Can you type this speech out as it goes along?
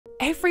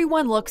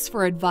Everyone looks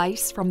for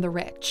advice from the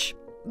rich.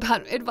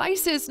 But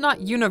advice is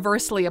not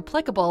universally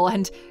applicable,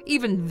 and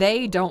even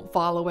they don't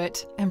follow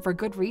it, and for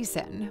good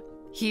reason.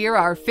 Here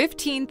are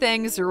 15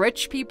 things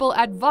rich people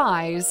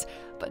advise,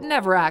 but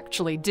never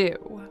actually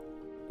do.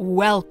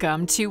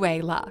 Welcome to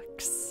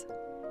Alux.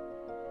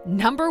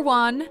 Number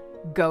 1,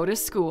 go to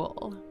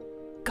school.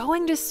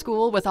 Going to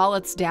school with all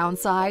its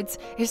downsides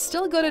is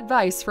still good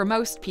advice for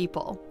most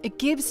people. It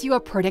gives you a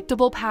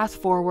predictable path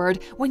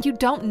forward when you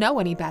don't know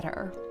any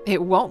better.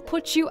 It won't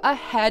put you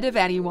ahead of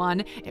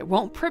anyone. It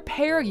won't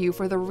prepare you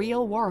for the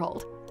real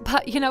world.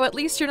 But, at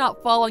least you're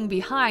not falling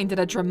behind at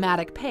a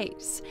dramatic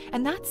pace.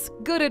 And that's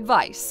good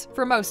advice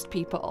for most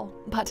people.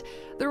 But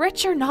the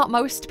rich are not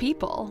most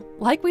people.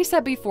 Like we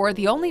said before,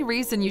 the only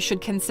reason you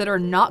should consider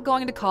not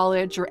going to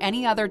college or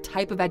any other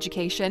type of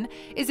education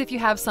is if you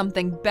have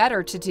something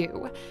better to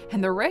do.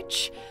 And the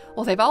rich?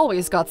 Well, they've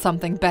always got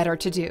something better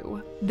to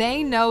do.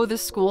 They know the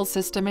school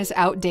system is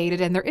outdated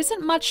and there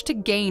isn't much to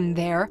gain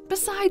there,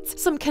 besides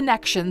some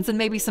connections and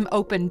maybe some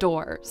open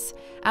doors.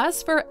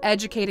 As for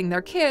educating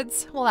their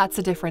kids, well, that's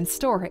a different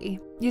story.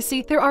 You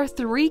see, there are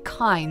 3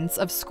 kinds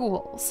of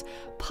schools: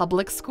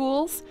 public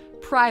schools,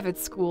 private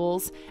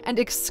schools, and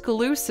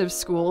exclusive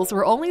schools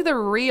where only the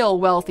real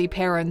wealthy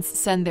parents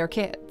send their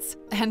kids.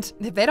 And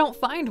if they don't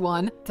find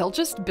one, they'll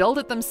just build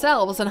it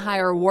themselves and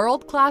hire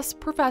world-class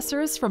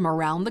professors from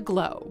around the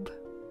globe.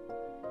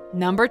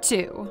 Number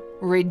 2,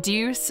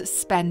 reduce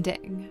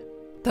spending.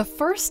 The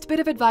first bit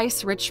of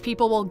advice rich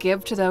people will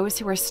give to those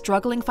who are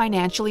struggling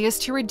financially is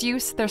to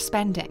reduce their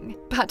spending.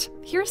 But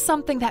here's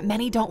something that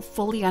many don't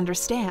fully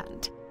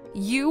understand.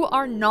 You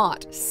are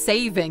not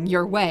saving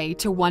your way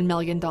to $1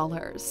 million.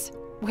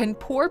 When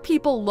poor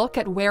people look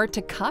at where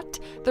to cut,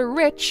 the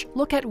rich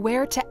look at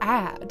where to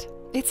add.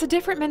 It's a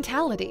different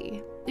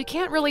mentality. You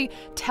can't really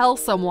tell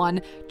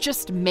someone,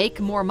 just make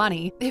more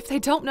money, if they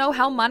don't know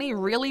how money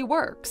really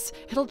works.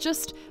 It'll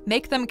just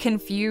make them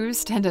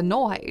confused and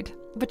annoyed.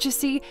 But you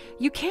see,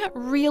 you can't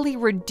really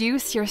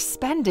reduce your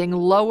spending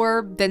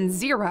lower than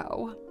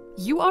 0.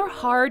 You are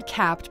hard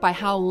capped by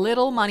how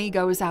little money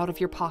goes out of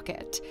your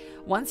pocket.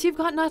 Once you've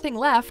got nothing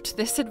left,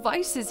 this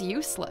advice is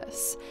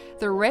useless.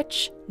 The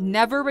rich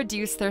never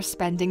reduce their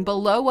spending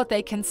below what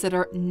they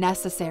consider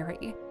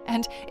necessary.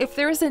 And if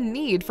there is a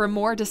need for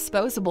more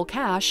disposable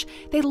cash,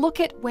 they look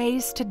at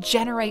ways to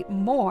generate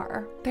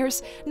more.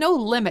 There's no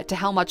limit to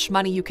how much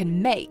money you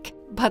can make,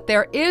 but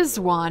there is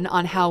one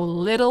on how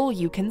little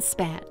you can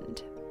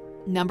spend.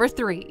 Number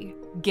 3,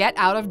 get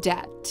out of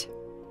debt.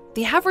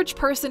 The average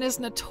person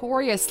is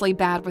notoriously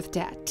bad with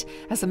debt.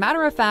 As a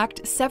matter of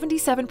fact,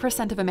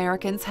 77% of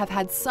Americans have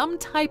had some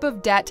type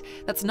of debt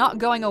that's not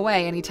going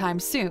away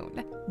anytime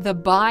soon. The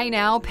buy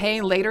now,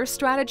 pay later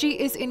strategy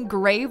is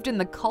engraved in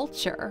the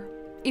culture.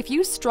 If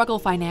you struggle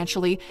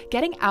financially,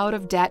 getting out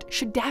of debt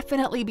should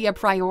definitely be a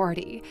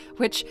priority,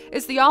 which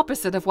is the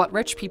opposite of what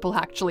rich people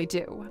actually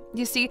do.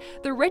 You see,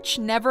 the rich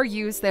never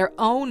use their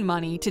own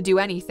money to do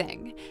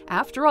anything.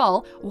 After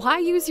all, why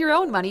use your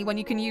own money when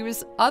you can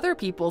use other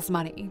people's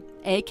money,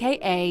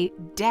 aka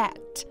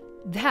debt?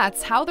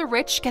 That's how the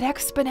rich get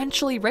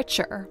exponentially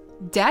richer.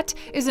 Debt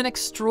is an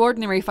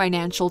extraordinary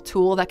financial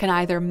tool that can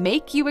either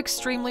make you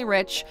extremely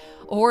rich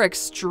or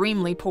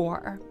extremely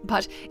poor.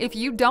 But if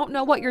you don't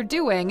know what you're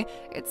doing,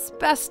 it's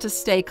best to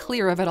stay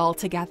clear of it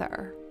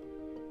altogether.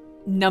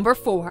 Number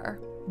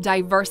 4,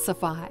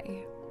 diversify.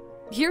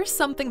 Here's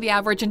something the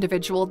average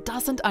individual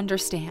doesn't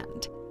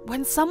understand.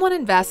 When someone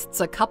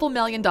invests a couple $1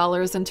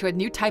 million into a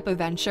new type of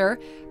venture,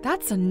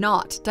 that's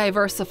not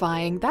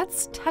diversifying,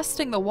 that's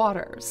testing the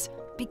waters.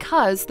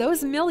 Because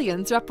those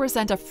millions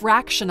represent a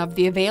fraction of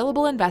the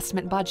available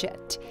investment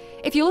budget.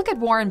 If you look at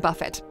Warren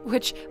Buffett,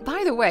 which,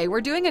 by the way, we're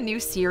doing a new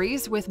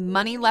series with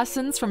money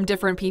lessons from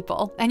different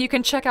people, and you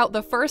can check out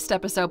the first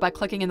episode by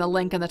clicking in the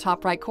link in the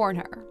top right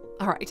corner.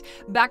 All right,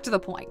 back to the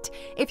point.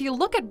 If you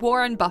look at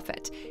Warren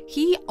Buffett,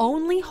 he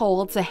only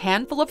holds a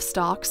handful of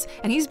stocks,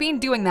 and he's been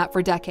doing that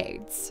for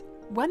decades.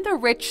 When the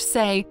rich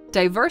say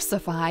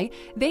diversify,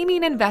 they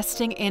mean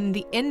investing in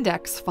the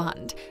index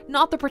fund,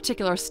 not the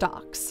particular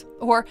stocks,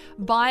 or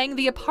buying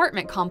the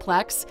apartment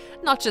complex,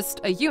 not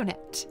just a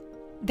unit.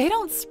 They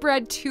don't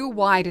spread too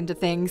wide into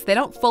things they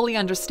don't fully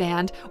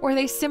understand or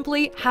they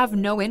simply have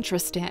no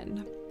interest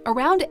in.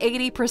 Around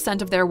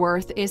 80% of their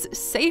worth is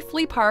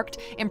safely parked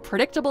in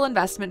predictable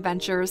investment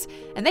ventures,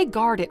 and they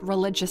guard it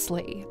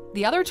religiously.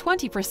 The other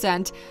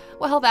 20%,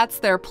 well, that's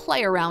their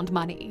play-around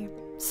money.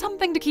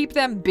 Something to keep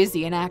them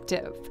busy and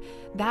active.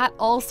 That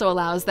also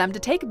allows them to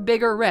take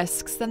bigger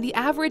risks than the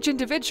average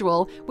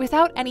individual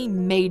without any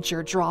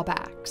major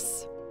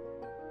drawbacks.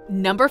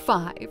 Number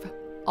 5,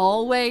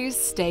 always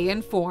stay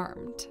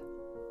informed.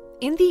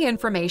 In the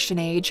information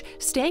age,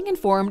 staying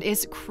informed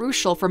is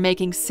crucial for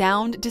making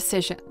sound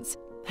decisions.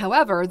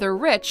 However, the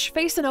rich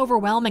face an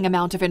overwhelming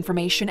amount of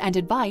information and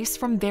advice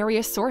from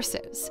various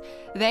sources.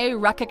 They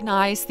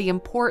recognize the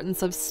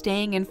importance of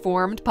staying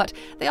informed, but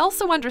they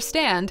also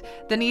understand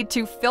the need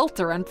to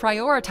filter and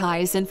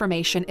prioritize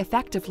information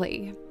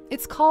effectively.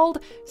 It's called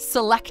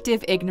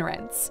selective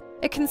ignorance.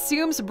 It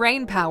consumes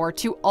brain power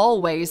to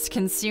always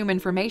consume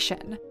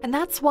information, and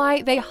that's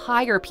why they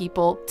hire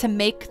people to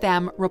make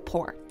them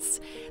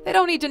reports. They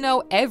don't need to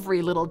know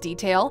every little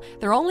detail,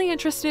 they're only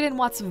interested in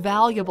what's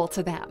valuable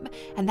to them,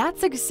 and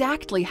that's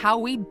exactly how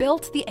we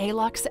built the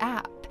Alux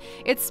app.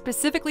 It's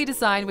specifically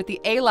designed with the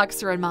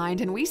Aluxer in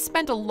mind, and we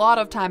spent a lot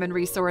of time and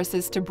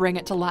resources to bring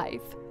it to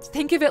life.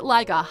 Think of it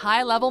like a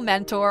high-level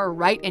mentor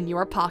right in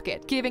your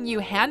pocket, giving you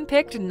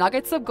hand-picked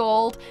nuggets of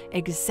gold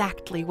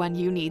exactly when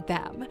you need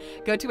them.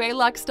 Go to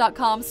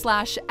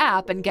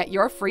Alux.com/app and get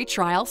your free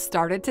trial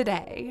started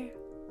today.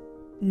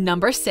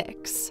 Number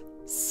 6.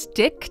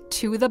 Stick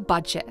to the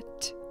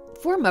budget.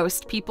 For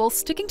most people,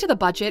 sticking to the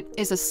budget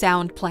is a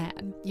sound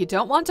plan. You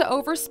don't want to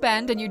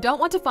overspend, and you don't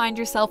want to find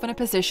yourself in a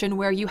position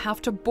where you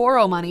have to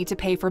borrow money to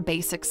pay for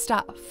basic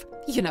stuff.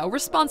 You know,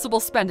 responsible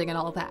spending and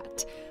all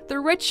that. The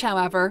rich,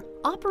 however,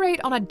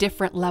 operate on a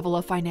different level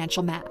of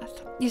financial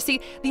math. You see,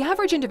 the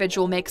average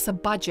individual makes a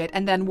budget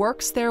and then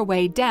works their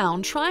way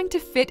down, trying to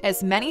fit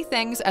as many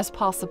things as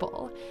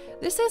possible.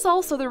 This is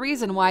also the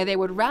reason why they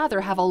would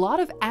rather have a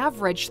lot of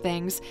average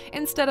things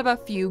instead of a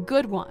few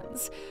good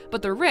ones.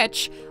 But the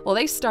rich, well,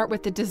 they start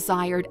with the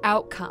desired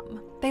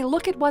outcome. They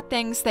look at what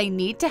things they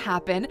need to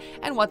happen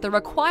and what the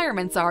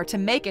requirements are to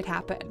make it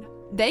happen.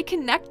 They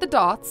connect the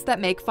dots that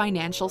make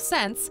financial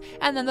sense,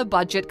 and then the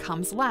budget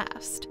comes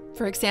last.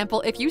 For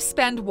example, if you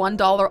spend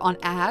 $1 on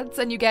ads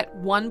and you get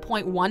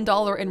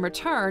 $1.1 in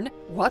return,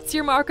 what's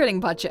your marketing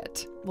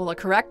budget? Well, the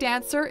correct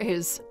answer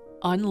is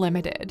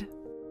unlimited.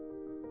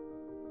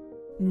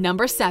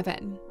 Number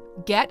 7.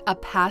 Get a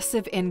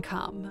passive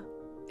income.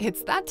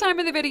 It's that time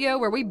of the video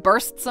where we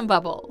burst some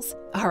bubbles.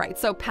 Alright,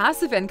 so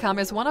passive income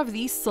is one of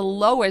the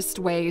slowest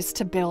ways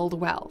to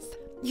build wealth.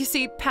 You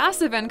see,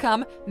 passive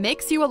income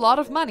makes you a lot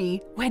of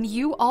money when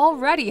you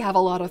already have a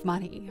lot of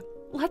money.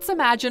 Let's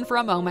imagine for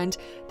a moment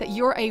that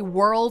you're a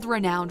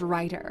world-renowned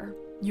writer.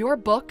 Your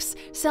books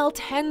sell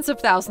tens of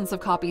thousands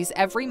of copies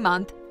every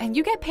month, and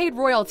you get paid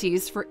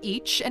royalties for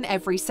each and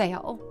every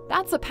sale.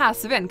 That's a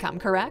passive income,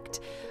 correct?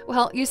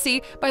 Well, you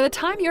see, by the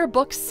time your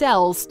book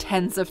sells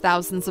tens of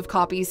thousands of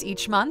copies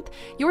each month,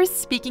 your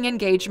speaking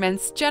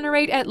engagements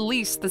generate at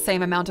least the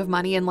same amount of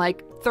money in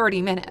like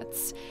 30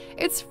 minutes.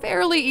 It's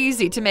fairly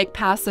easy to make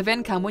passive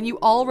income when you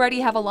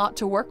already have a lot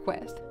to work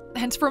with.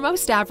 And for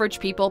most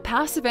average people,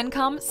 passive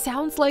income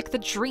sounds like the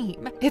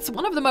dream. It's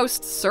one of the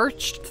most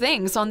searched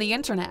things on the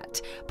internet.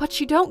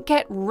 But you don't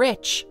get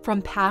rich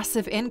from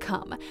passive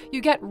income. You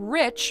get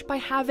rich by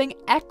having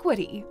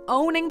equity,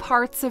 owning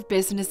parts of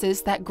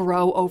businesses that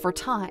grow over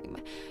time.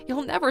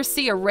 You'll never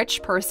see a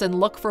rich person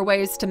look for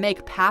ways to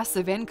make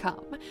passive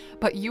income,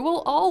 but you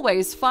will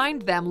always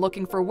find them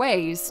looking for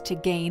ways to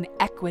gain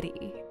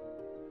equity.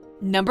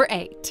 Number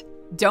 8.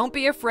 Don't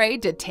be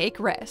afraid to take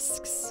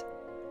risks.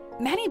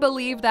 Many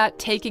believe that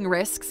taking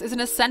risks is an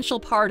essential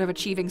part of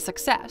achieving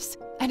success.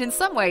 And in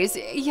some ways,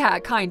 yeah,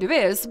 it kind of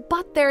is,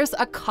 but there's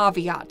a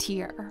caveat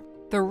here.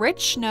 The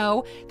rich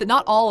know that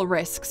not all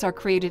risks are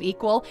created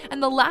equal,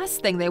 and the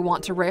last thing they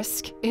want to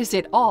risk is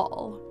it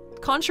all.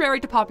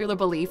 Contrary to popular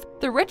belief,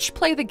 the rich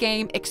play the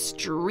game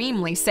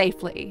extremely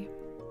safely.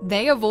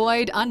 They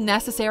avoid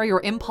unnecessary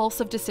or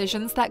impulsive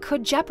decisions that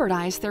could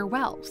jeopardize their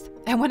wealth.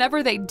 And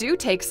whenever they do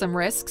take some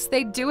risks,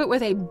 they do it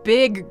with a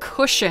big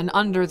cushion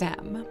under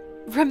them.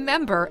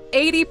 Remember,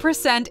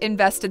 80%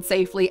 invested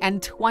safely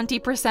and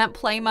 20%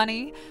 play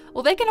money?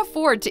 Well, they can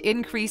afford to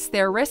increase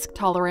their risk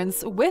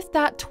tolerance with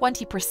that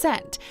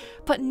 20%,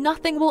 but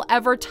nothing will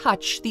ever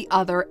touch the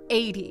other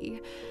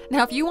 80.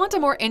 Now, if you want a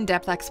more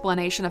in-depth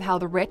explanation of how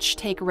the rich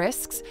take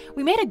risks,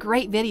 we made a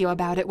great video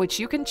about it, which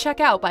you can check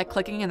out by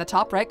clicking in the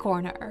top right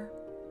corner.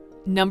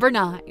 Number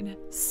 9.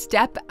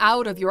 Step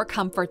out of your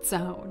comfort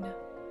zone.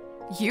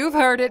 You've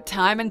heard it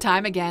time and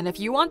time again. If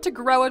you want to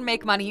grow and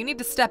make money, you need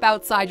to step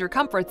outside your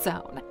comfort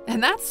zone.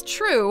 And that's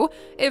true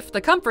if the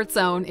comfort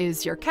zone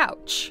is your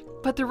couch.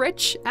 But the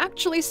rich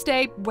actually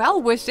stay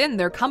well within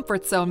their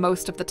comfort zone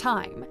most of the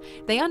time.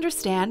 They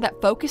understand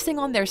that focusing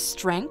on their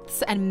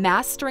strengths and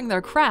mastering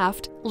their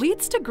craft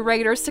leads to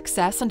greater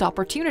success and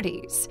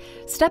opportunities.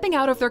 Stepping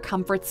out of their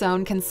comfort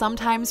zone can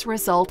sometimes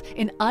result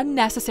in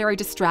unnecessary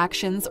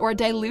distractions or a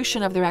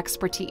dilution of their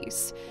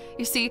expertise.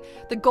 You see,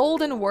 the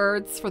golden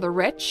words for the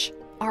rich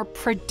are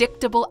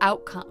predictable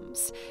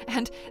outcomes,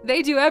 and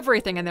they do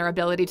everything in their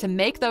ability to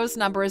make those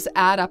numbers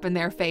add up in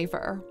their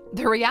favor.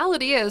 The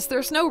reality is,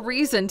 there's no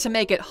reason to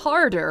make it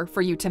harder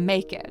for you to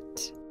make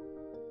it.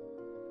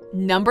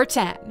 Number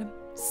 10.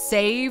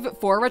 Save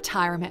for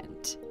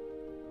retirement.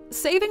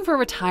 Saving for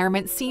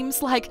retirement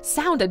seems like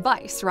sound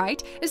advice,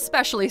 right?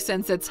 Especially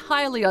since it's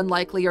highly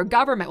unlikely your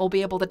government will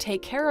be able to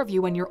take care of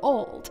you when you're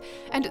old.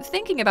 And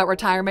thinking about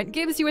retirement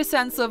gives you a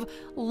sense of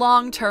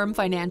long-term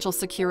financial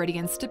security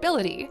and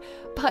stability.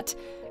 But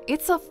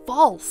it's a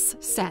false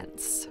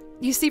sense.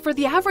 You see, for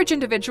the average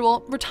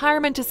individual,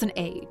 retirement is an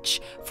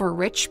age. For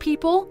rich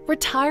people,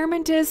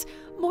 retirement is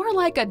more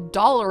like a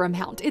dollar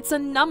amount. It's a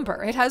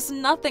number. It has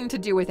nothing to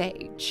do with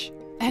age.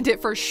 And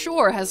it for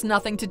sure has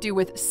nothing to do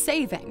with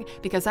saving,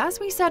 because as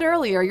we said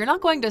earlier, you're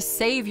not going to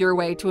save your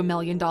way to $1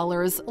 million,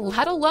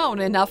 let alone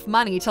enough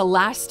money to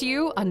last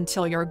you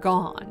until you're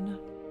gone.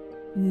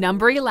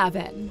 Number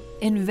 11,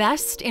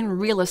 invest in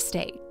real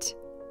estate.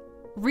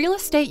 Real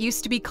estate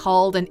used to be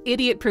called an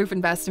idiot-proof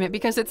investment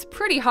because it's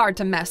pretty hard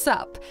to mess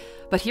up.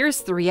 But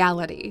here's the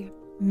reality.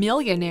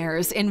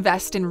 Millionaires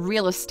invest in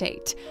real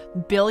estate.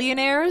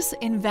 Billionaires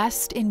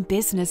invest in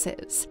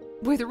businesses.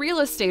 With real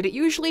estate, it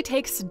usually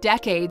takes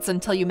decades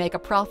until you make a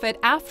profit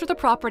after the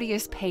property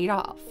is paid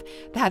off.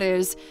 That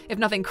is, if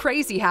nothing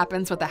crazy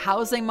happens with the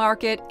housing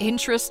market,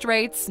 interest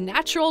rates,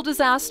 natural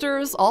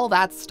disasters, all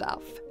that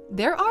stuff.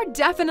 There are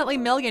definitely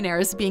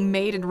millionaires being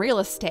made in real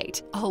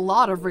estate, a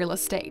lot of real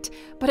estate,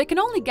 but it can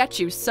only get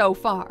you so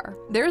far.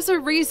 There's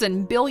a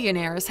reason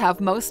billionaires have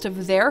most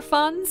of their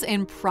funds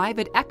in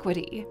private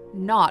equity,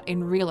 not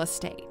in real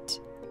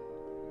estate.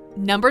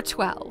 Number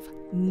 12,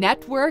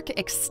 network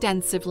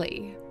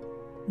extensively.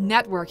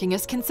 Networking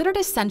is considered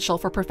essential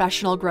for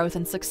professional growth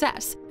and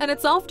success, and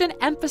it's often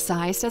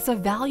emphasized as a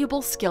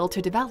valuable skill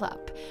to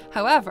develop.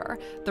 However,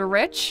 the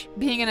rich,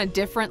 being in a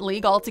different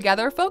league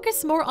altogether,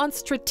 focus more on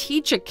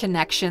strategic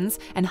connections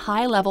and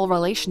high-level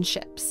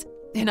relationships.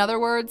 In other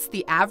words,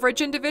 the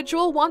average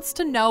individual wants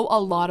to know a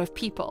lot of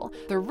people.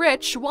 The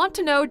rich want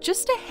to know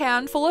just a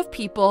handful of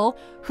people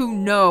who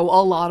know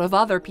a lot of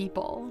other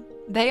people.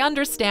 They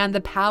understand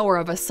the power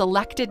of a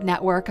selected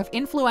network of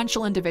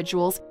influential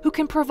individuals who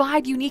can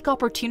provide unique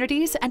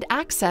opportunities and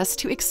access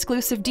to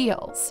exclusive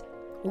deals.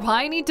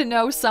 Why need to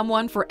know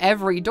someone for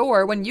every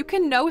door when you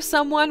can know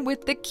someone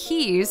with the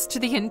keys to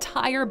the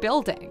entire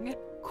building?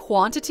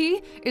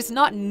 Quantity is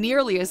not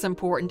nearly as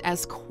important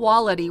as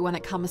quality when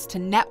it comes to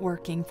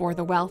networking for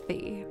the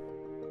wealthy.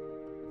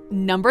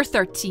 Number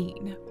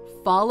 13,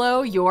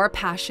 follow your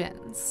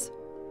passions.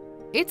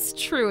 It's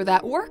true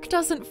that work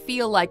doesn't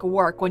feel like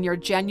work when you're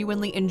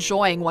genuinely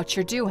enjoying what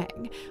you're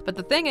doing. But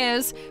the thing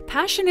is,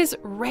 passion is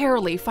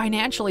rarely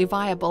financially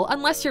viable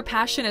unless your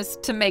passion is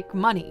to make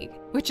money,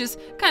 which is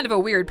kind of a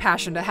weird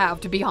passion to have,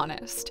 to be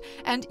honest.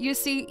 And you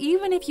see,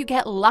 even if you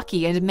get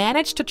lucky and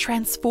manage to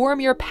transform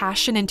your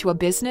passion into a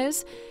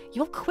business,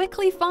 you'll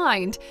quickly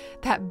find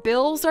that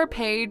bills are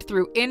paid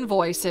through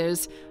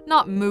invoices,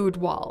 not mood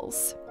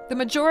walls. The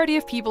majority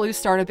of people who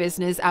start a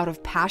business out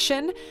of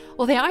passion,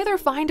 well, they either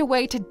find a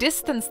way to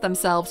distance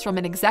themselves from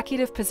an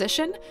executive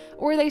position,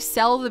 or they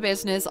sell the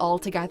business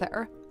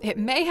altogether. It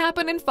may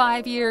happen in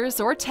 5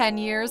 years, or 10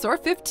 years, or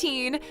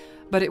 15,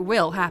 but it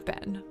will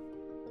happen.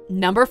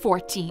 Number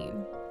 14,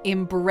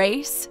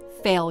 embrace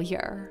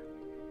failure.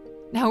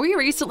 Now, we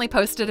recently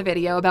posted a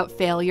video about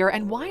failure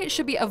and why it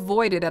should be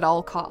avoided at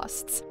all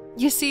costs.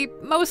 You see,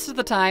 most of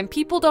the time,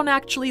 people don't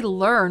actually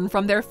learn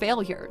from their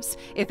failures.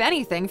 If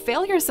anything,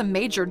 failure is a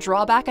major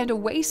drawback and a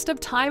waste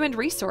of time and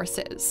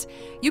resources.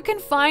 You can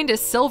find a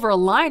silver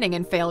lining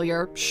in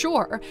failure,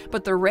 sure,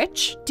 but the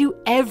rich do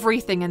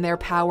everything in their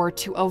power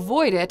to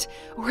avoid it,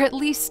 or at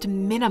least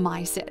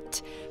minimize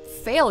it.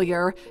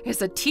 Failure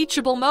is a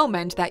teachable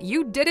moment that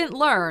you didn't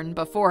learn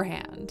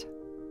beforehand.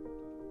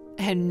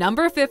 And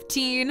number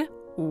 15,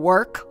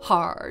 work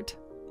hard.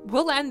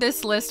 We'll end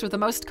this list with the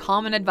most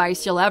common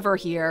advice you'll ever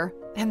hear,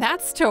 and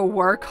that's to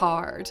work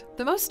hard.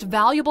 The most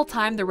valuable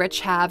time the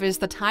rich have is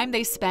the time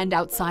they spend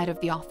outside of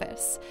the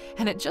office.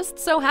 And it just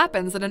so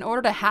happens that in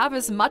order to have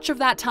as much of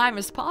that time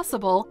as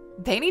possible,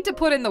 they need to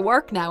put in the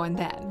work now and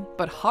then.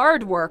 But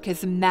hard work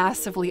is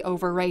massively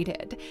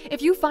overrated.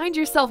 If you find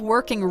yourself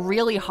working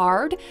really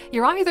hard,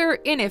 you're either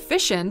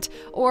inefficient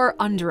or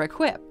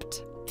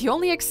under-equipped. The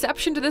only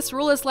exception to this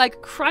rule is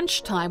like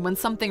crunch time, when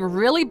something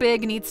really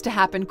big needs to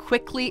happen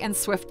quickly and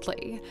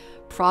swiftly.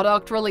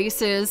 Product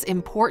releases,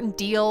 important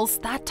deals,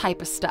 that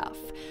type of stuff.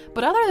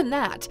 But other than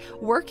that,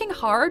 working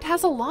hard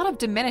has a lot of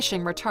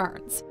diminishing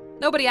returns.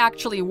 Nobody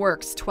actually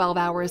works 12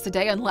 hours a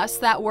day unless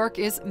that work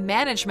is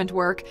management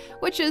work,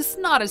 which is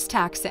not as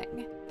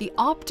taxing. The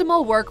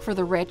optimal work for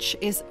the rich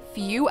is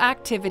few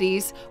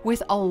activities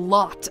with a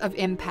lot of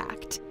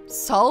impact.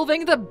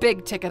 Solving the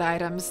big ticket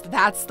items,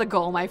 that's the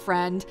goal, my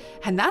friend.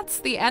 And that's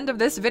the end of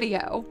this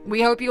video.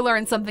 We hope you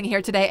learned something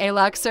here today,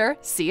 Aluxer.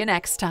 See you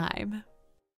next time.